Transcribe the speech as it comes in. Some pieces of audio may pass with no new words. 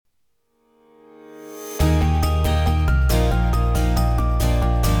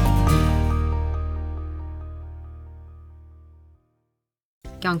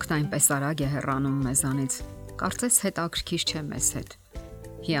Կյանքն այնպես արագ է հեռանում մեզանից, կարծես հետաքրքիր չէ մեզ հետ։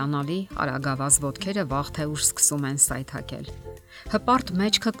 Հիանալի արագավազ ոտքերը վաղ թե ուշ սկսում են սայթաքել։ Հպարտ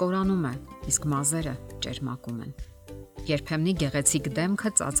մեջքը կորանում է, իսկ մազերը ճերմակում են։ Երբեմնի գեղեցիկ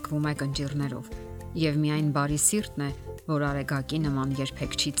դեմքը ծածկվում է կնճիռներով, եւ միայն բարի սիրտն է, որ արեգակի նման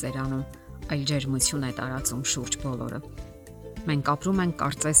երբեք չի ծերանում, այլ ջերմություն է տարածում շուրջ բոլորը։ Մենք ապրում ենք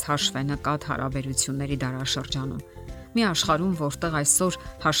կարծես հաշվենկատ հարաբերությունների դարաշրջանում։ Մի աշխարհում, որտեղ այսօր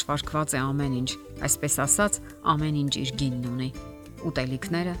հաշվարկված է ամեն ինչ, այսպես ասած, ամեն ինչ իր գինն ունի։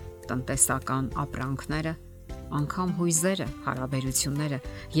 Ուտելիքները, տնտեսական ապրանքները, անգամ հույզերը, հարաբերությունները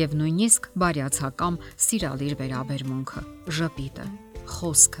եւ նույնիսկ բարյացակամ սիրալիր վերաբերմունքը, ժպիտը,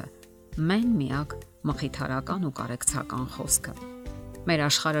 խոսքը, միակ մխիթարական ու կարեկցական խոսքը։ Մեր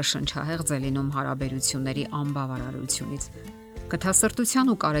աշխարհը շնչահեղձ է լինում հարաբերությունների անբավարարությունից,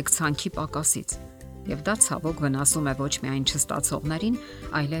 կթասրտության ու կարեկցանքի պակասից, եւ դա ցավոք վնասում է ոչ միայն չստացողներին,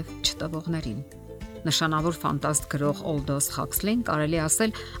 այլև չտվողներին։ Նշանավոր ֆանտաստ գրող Օլդոս Խաքսլին կարելի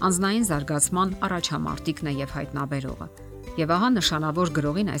ասել անձնային զարգացման առաջամարտիկն է եւ հայտնաբերողը։ Եվ ահա նշանավոր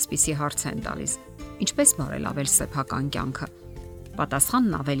գրողին այսպիսի հարց են տալիս. ինչպես բարելավել սեփական կյանքը։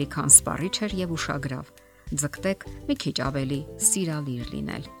 Պատասխանն ավելի քան սպառիչ էր եւ ուշագրավ։ Ձգտեք մի քիչ ավելի սիրալիր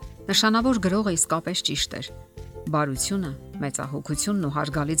լինել։ Նշանավոր գրողը իսկապես ճիշտ էր։ Բարությունը, մեծահոգությունն ու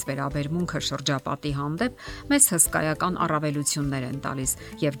հարգալից վերաբերմունքը շրջապատի հանդեպ մեզ հսկայական առավելություններ են տալիս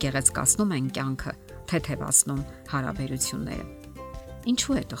եւ գեղեցկացնում են կյանքը, թեթևացնում հարաբերությունները։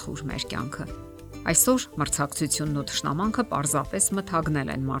 Ինչու է տխուր մեր կյանքը։ Այսօր մրցակցությունն ու թշնամանքը պարզապես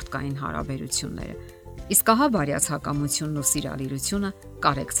մթագնել են մարդկային հարաբերությունները։ Իսկ ահա բարյացակամությունն ու սիրալիրությունը,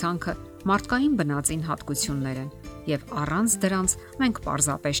 կարեկցանքը մարդկային բնածին հատկություններ են, եւ առանց դրանց մենք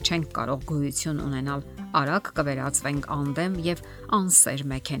պարզապես չենք կարող գոյություն ունենալ, արագ կվերածվենք անդեմ եւ անսեր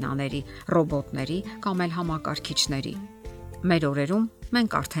մեքենաների, ռոբոտների կամ էլ համակարգիչների։ Մեր օրերում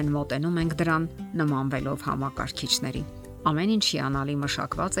մենք արդեն մոտենում ենք դրան նմանվելով համակարգիչների։ Ամեն ինչ հիանալի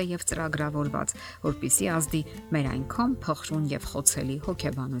մշակված է եւ ծրագրավորված, որպիսի ազդի մեր այնքան փխրուն եւ խոցելի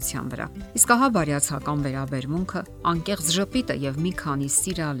հոգեբանության վրա։ Իսկ ահա բարյացակամ վերաբերմունքը, անկեղծ ժպիտը եւ մի քանի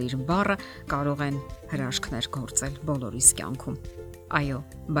սիրալիր բառը կարող են հրաշքներ գործել բոլորիս կյանքում։ Այո,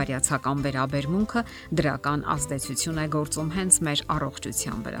 բարյացակամ վերաբերմունքը դրական ազդեցություն է գործում հենց մեր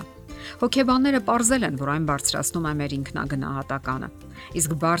առողջության վրա։ Հոգեբանները ողջել են, որ այն բարձրացնում է մեր ինքնագնահատականը։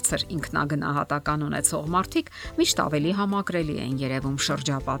 Իսկ բարձր ինքնագնահատական ունեցող մարդիկ միշտ ավելի համակրելի են երևում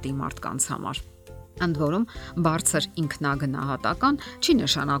շրջապատի մարդկանց համար։ Ընդ որում, բարձր ինքնագնահատական չի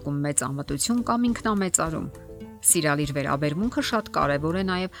նշանակում մեծամտություն կամ ինքնամեծարում։ Սիրալիր վերաբերմունքը շատ կարևոր է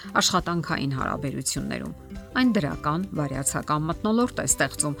նաև աշխատանքային հարաբերություններում։ Այն դրական, բարյացակամ մթնոլորտ է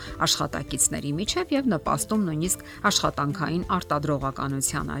ստեղծում աշխատակիցների միջև եւ նպաստում նույնիսկ աշխատանքային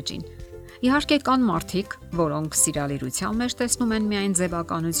արտադրողականության աճին։ Իհարկե կան մարդիկ, որոնք սիրալիրության մեջ տեսնում են միայն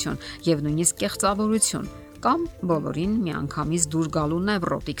ձևականություն եւ նույնիսկ կեղծավորություն, կամ բոլորին միանգամից դուր գալու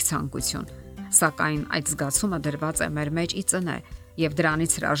նևրոտիկ ցանկություն։ Սակայն այդ զգացումը դրված է մեր մեջ ի ծնե, եւ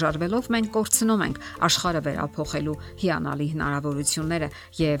դրանից հրաժարվելով մենք կորցնում ենք աշխարհը վերափոխելու հիանալի հնարավորությունները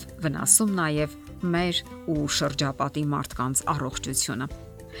եւ վնասում նաեւ մեր ու շրջապատի մարդկանց առողջությունը։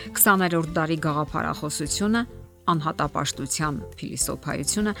 20-րդ դարի գաղափարախոսությունը, անհատապաշտության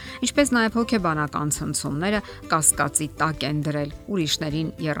փիլիսոփայությունը, ինչպես նաև հոգեբանական ցնցումները կասկածի տակ են դրել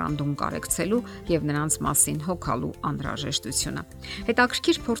ուրիշներին եռանդուն կարեկցելու եւ նրանց մասին հոգալու անհրաժեշտությունը։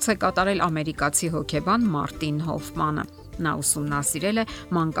 Հետաքրքիր փորձ է կատարել ամերիկացի հոգեբան Մարտին Հոֆմանը։ Նա ուսումնասիրել է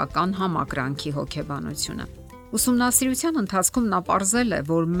մանկական համակրանքի հոգեբանությունը։ Ուսումնասիրության ընթացքում նա ողջել է,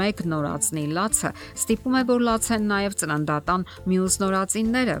 որ մեկ նորածնի լացը ստիպում է, որ լացեն նաև ծննդատան մյուս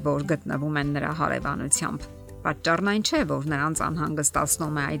նորածինները, որ գտնվում են նրա հարևանությամբ։ Պատճառն այն չէ, որ նրանց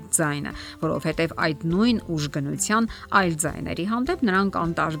անհանգստացնում է այդ ձայնը, որովհետև այդ նույն ուժգնության այլ ձայների հանդեպ նրանք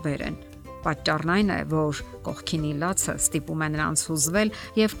անտարբեր են։ Պատճառն այն է, որ կողքինի լացը ստիպում է նրանց հուզվել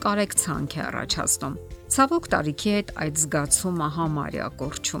եւ կարեկցանք է առաջացնում։ Ցավոք տարիքի հետ այդ զգացումը համարյա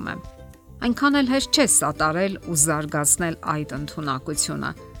կորչում է։ Այնքան էլ հեշտ չէ սատարել ու զարգացնել այդ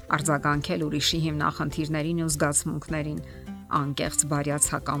ընդունակությունը, արձագանքել ուրիշի հիմնախնդիրներին ու զգացմունքներին, անկեղծ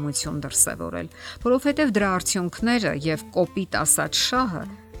բարյացակամություն դրսևորել, որովհետև դրա արդյունքները եւ կոպիտ ասած շահը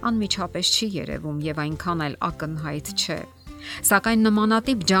անմիջապես չի երևում եւ այնքան էլ ակնհայտ չէ։ Սակայն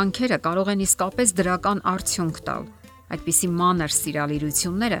նմանատիպ ջանքերը կարող են իսկապես դրական արդյունք տալ։ Այդպիսի մանր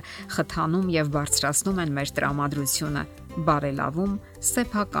սիրալիրությունները խթանում եւ բարձրացնում են մեր տրամադրությունը, բարելավում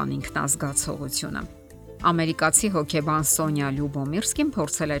սեփական ինքնազգացողությունը։ Ամերիկացի հոգեբան Սոնյա Լյուբոմիրսկին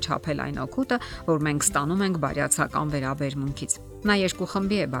փորձել է չափել այն օգուտը, որ մենք ստանում ենք բարյացակամ վերաբերմունքից։ Նա երկու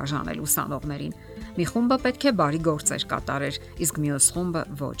խմբի է բաժանել ուսանողներին։ Մի խումբը պետք է բարի գործեր կատարեր, իսկ մյուս խումբը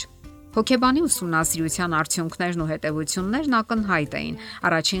ոչ։ Հոգեբանի ուսումնասիրության արդյունքներն ու հետևություններն ակնհայտ էին։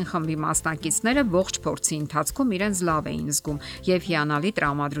 Առաջին խմբի մասնակիցները ողջ փորձի ընթացքում իրենց լավ էին զգում եւ հիանալի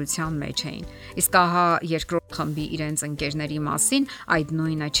տրամադրության մեջ էին։ Իսկ ահա երկրորդ խմբի իրենց ընկերների մասին այդ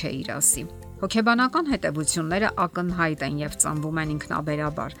նույնը չէր ասի։ Հոգեբանական հետևությունները ակնհայտ են եւ ծնվում են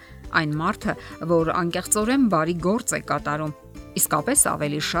ինքնաբերաբար։ Այն մարդը, որ անկեղծորեն բարի գործ է կատարում, իսկապես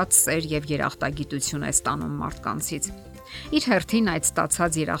ավելի շատ սեր եւ երախտագիտություն է ստանում մարդկանցից։ Իր հերթին այդ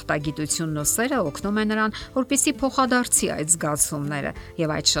ստացած երախտագիտությունն ու սերը օգնում է նրան, որպեսզի փոխադարձի այդ զգացումները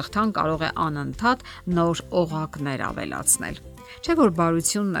եւ այդ շղթան կարող է անընդհատ նոր օղակներ ավելացնել։ Չէ՞ որ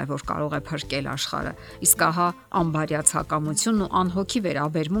բարությունն է, որ կարող է փրկել աշխարհը, իսկ ահա անբարյացակամությունն ու անհոգի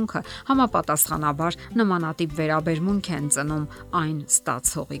վերաբերմունքը համապատասխանաբար նմանատիպ վերաբերմունք են ծնում այն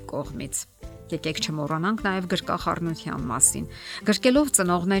ստացողի կողմից։ Եկեք չմոռանանք նաև գրկախառնության մասին։ Գրկելով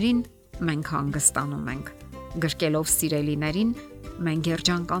ծնողներին մենք հանգստանում ենք։ Գրկելով սիրելիներին մենք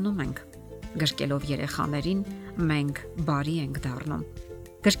երջանկանում ենք։ Գրկելով երեխաներին մենք բարի ենք դառնում։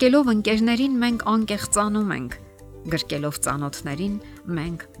 Գրկելով ընկերներին մենք անկեղծանում ենք։ Գրկելով ծանոթներին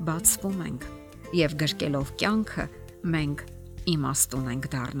մենք բացվում ենք եւ գրկելով կյանքը մենք իմաստուն ենք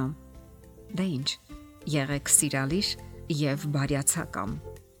դառնում։ Դե ինչ, եղեք սիրալիր եւ բարյացակամ։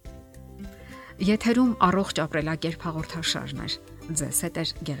 Եթերում առողջ ապրելակերպ հաղորդաշարն է։ Ձեզ հետ է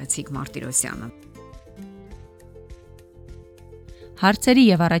Գեղեցիկ Մարտիրոսյանը։ Հարցերի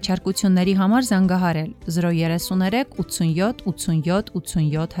եւ առաջարկությունների համար զանգահարել 033 87 87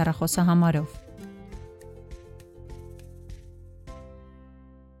 87 հեռախոսահամարով։